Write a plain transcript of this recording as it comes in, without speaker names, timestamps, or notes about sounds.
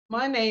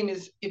My name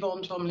is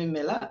Yvonne Tomlin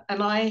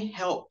and I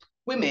help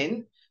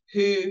women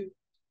who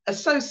are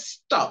so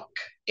stuck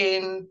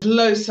in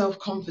low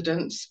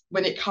self-confidence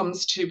when it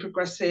comes to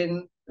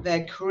progressing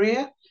their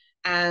career,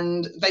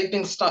 and they've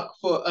been stuck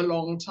for a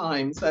long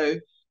time. So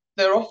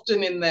they're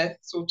often in their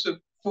sort of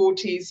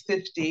 40s,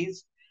 50s,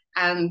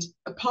 and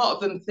a part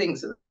of them thinks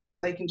that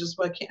they can just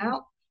work it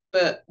out.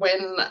 But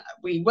when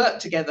we work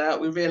together,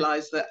 we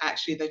realize that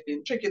actually they've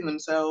been tricking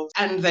themselves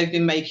and they've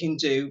been making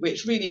do,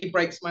 which really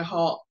breaks my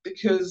heart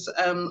because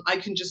I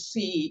can just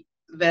see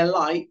their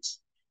light.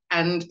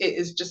 And it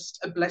is just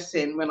a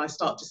blessing when I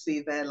start to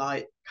see their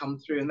light come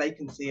through and they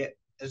can see it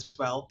as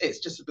well.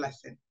 It's just a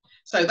blessing.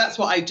 So that's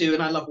what I do,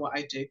 and I love what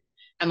I do.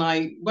 And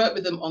I work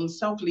with them on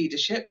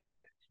self-leadership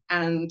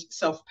and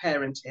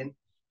self-parenting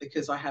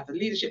because I have a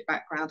leadership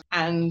background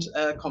and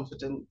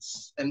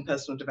confidence and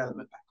personal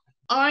development background.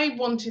 I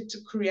wanted to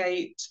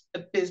create a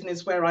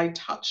business where I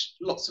touched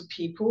lots of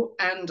people,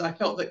 and I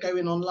felt that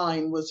going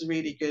online was a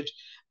really good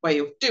way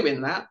of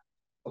doing that.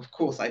 Of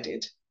course I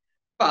did.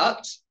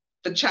 But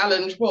the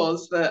challenge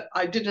was that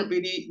I didn't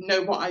really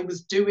know what I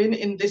was doing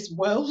in this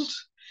world.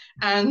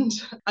 And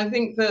I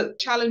think the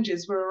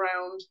challenges were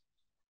around,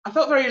 I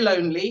felt very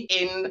lonely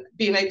in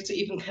being able to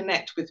even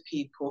connect with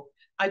people.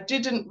 I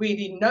didn't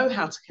really know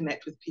how to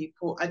connect with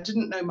people. I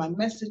didn't know my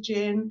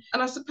messaging.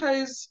 And I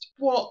suppose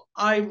what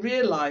I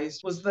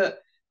realized was that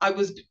I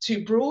was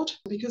too broad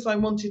because I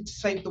wanted to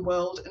save the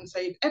world and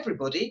save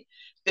everybody.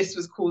 This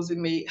was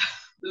causing me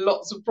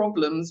lots of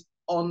problems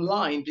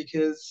online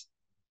because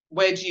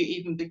where do you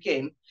even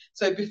begin?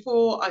 So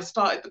before I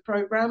started the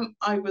program,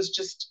 I was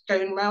just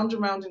going round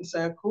and round in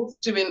circles,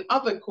 doing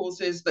other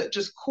courses that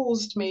just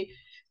caused me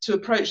to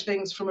approach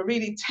things from a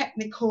really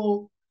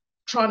technical,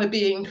 trying to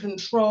be in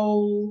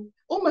control,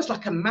 almost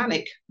like a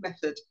manic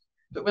method.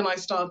 But when I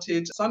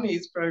started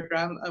Sunny's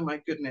program, oh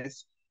my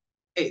goodness,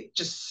 it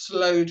just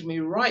slowed me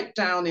right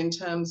down in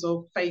terms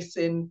of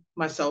facing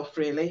myself,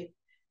 really.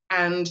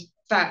 And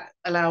that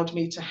allowed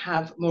me to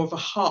have more of a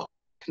heart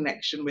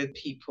connection with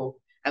people.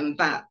 And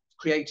that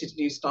created a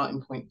new starting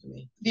point for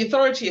me. The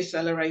Authority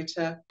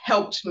Accelerator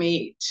helped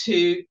me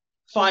to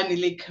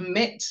finally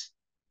commit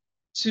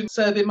to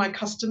serving my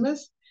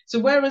customers. So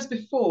whereas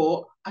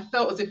before I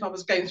felt as if I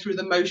was going through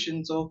the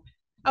motions of,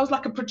 I was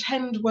like a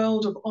pretend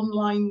world of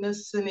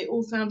onlineness and it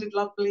all sounded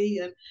lovely.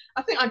 And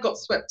I think I got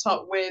swept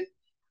up with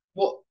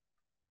what,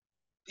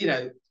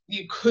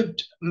 you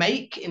could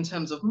make in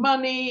terms of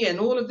money and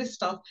all of this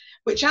stuff,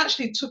 which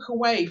actually took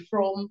away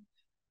from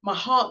my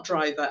heart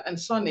driver. And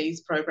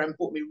Sunny's program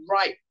brought me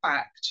right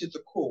back to the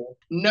core,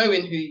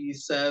 knowing who you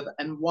serve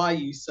and why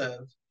you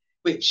serve,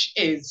 which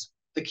is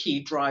the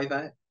key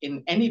driver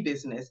in any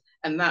business.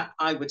 And that,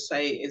 I would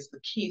say, is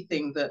the key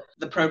thing that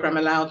the program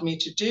allowed me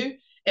to do.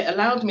 It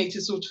allowed me to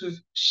sort of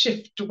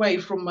shift away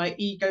from my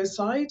ego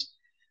side,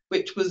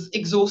 which was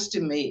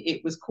exhausting me.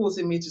 It was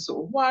causing me to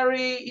sort of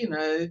worry,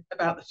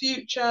 about the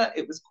future.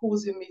 It was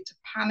causing me to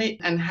panic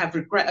and have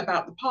regret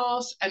about the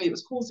past. And it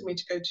was causing me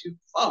to go too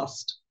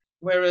fast.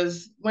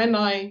 Whereas when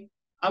I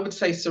would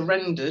say,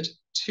 surrendered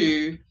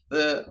to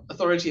the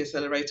Authority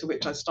Accelerator,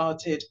 which I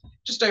started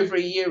just over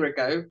a year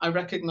ago, I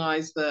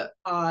recognized that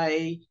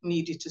I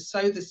needed to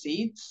sow the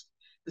seeds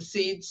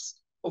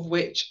of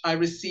which I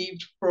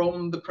received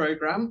from the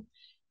program,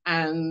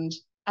 and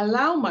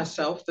allow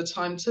myself the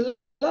time to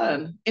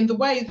learn in the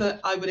way that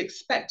I would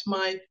expect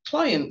my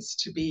clients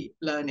to be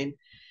learning,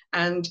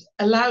 and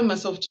allow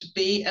myself to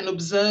be and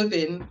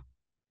observing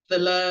the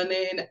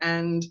learning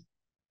and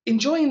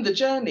enjoying the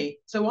journey.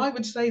 So I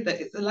would say that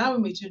it's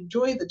allowing me to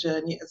enjoy the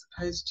journey as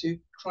opposed to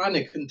trying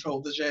to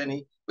control the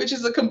journey, which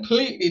is a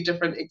completely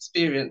different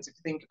experience if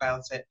you think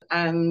about it.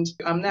 And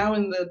I'm now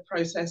in the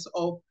process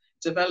of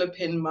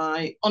developing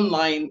my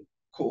online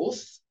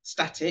course,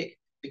 Static,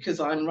 because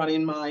I'm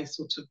running my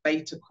sort of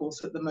beta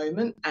course at the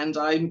moment. And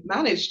I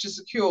managed to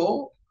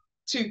secure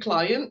 2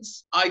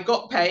 clients. I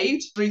got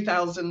paid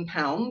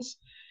 £3,000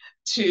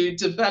 to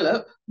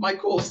develop my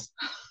course.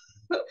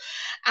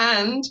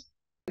 And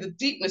the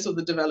deepness of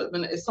the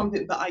development is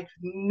something that I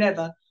could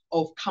never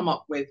have come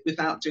up with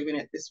without doing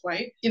it this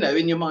way.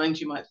 In your mind,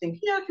 you might think,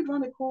 yeah, I could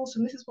run a course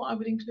and this is what I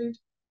would include.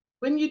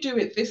 When you do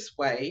it this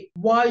way,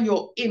 while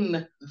you're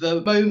in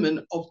the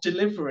moment of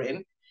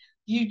delivering,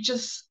 you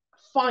just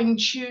fine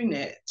tune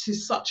it to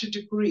such a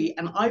degree.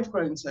 And I've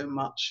grown so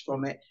much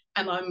from it.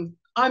 And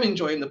I'm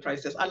enjoying the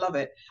process. I love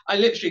it. I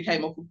literally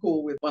came off a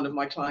call with one of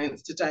my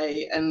clients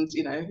today, and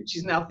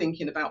she's now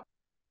thinking about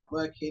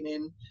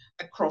working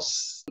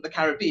across the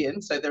Caribbean,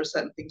 so there are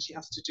certain things she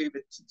has to do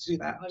to do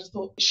that. And I just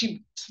thought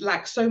she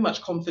lacks so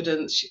much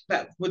confidence,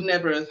 that would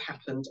never have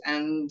happened,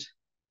 and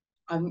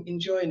I'm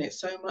enjoying it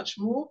so much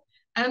more.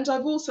 And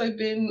I've also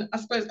been, I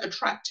suppose,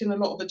 attracting a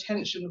lot of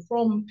attention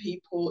from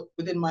people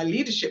within my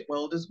leadership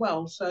world as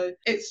well. So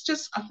it's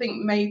just, I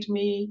think, made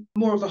me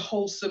more of a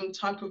wholesome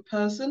type of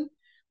person,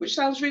 which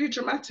sounds really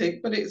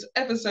dramatic, but it's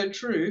ever so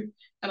true.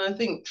 And I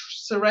think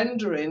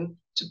surrendering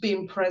to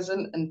being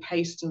present and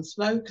paced and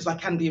slow, because I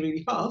can be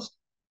really fast,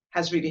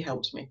 has really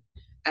helped me,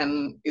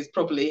 and is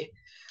probably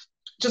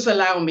just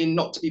allowing me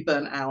not to be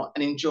burnt out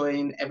and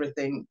enjoying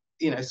everything,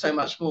 so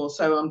much more.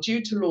 So I'm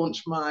due to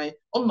launch my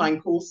online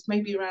course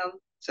maybe around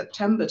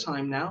September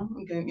time now.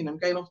 I'm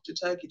going off to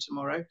Turkey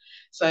tomorrow.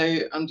 So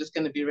I'm just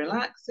going to be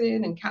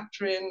relaxing and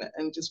capturing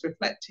and just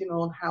reflecting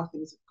on how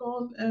things have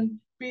gone and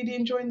really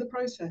enjoying the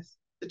process,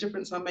 the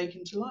difference I'm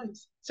making to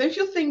lives. So if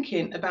you're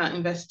thinking about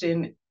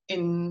investing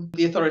in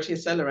the Authority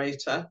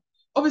Accelerator,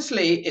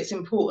 obviously it's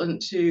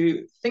important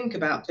to think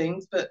about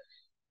things, but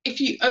if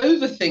you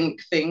overthink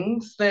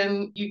things,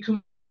 then you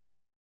can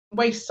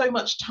waste so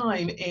much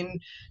time in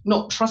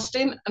not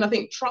trusting. And I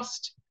think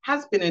trust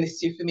has been an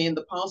issue for me in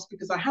the past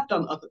because I have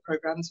done other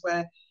programs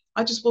where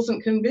I just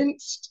wasn't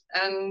convinced.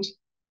 And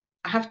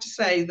I have to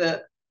say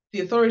that the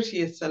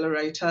Authority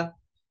Accelerator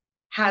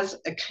has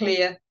a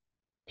clear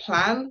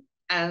plan,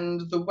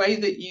 and the way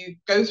that you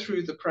go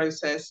through the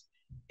process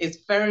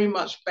is very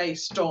much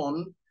based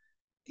on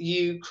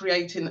you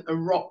creating a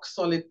rock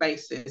solid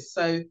basis.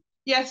 So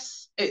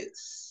yes,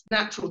 it's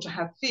natural to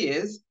have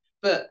fears,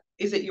 but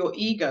is it your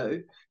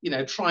ego,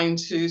 trying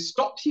to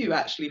stop you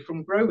actually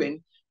from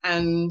growing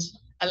and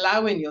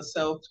allowing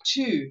yourself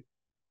to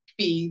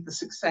be the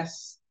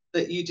success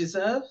that you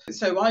deserve?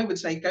 So I would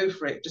say go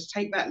for it. Just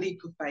take that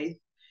leap of faith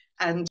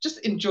and just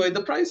enjoy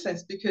the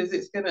process, because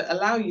it's going to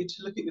allow you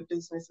to look at your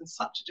business in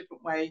such a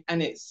different way,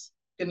 and it's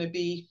going to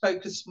be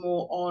focused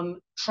more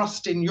on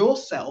trusting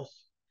yourself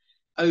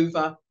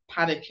over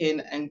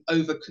panicking and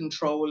over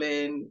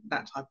controlling,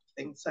 that type of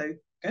thing. So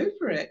go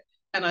for it.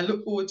 And I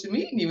look forward to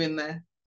meeting you in there.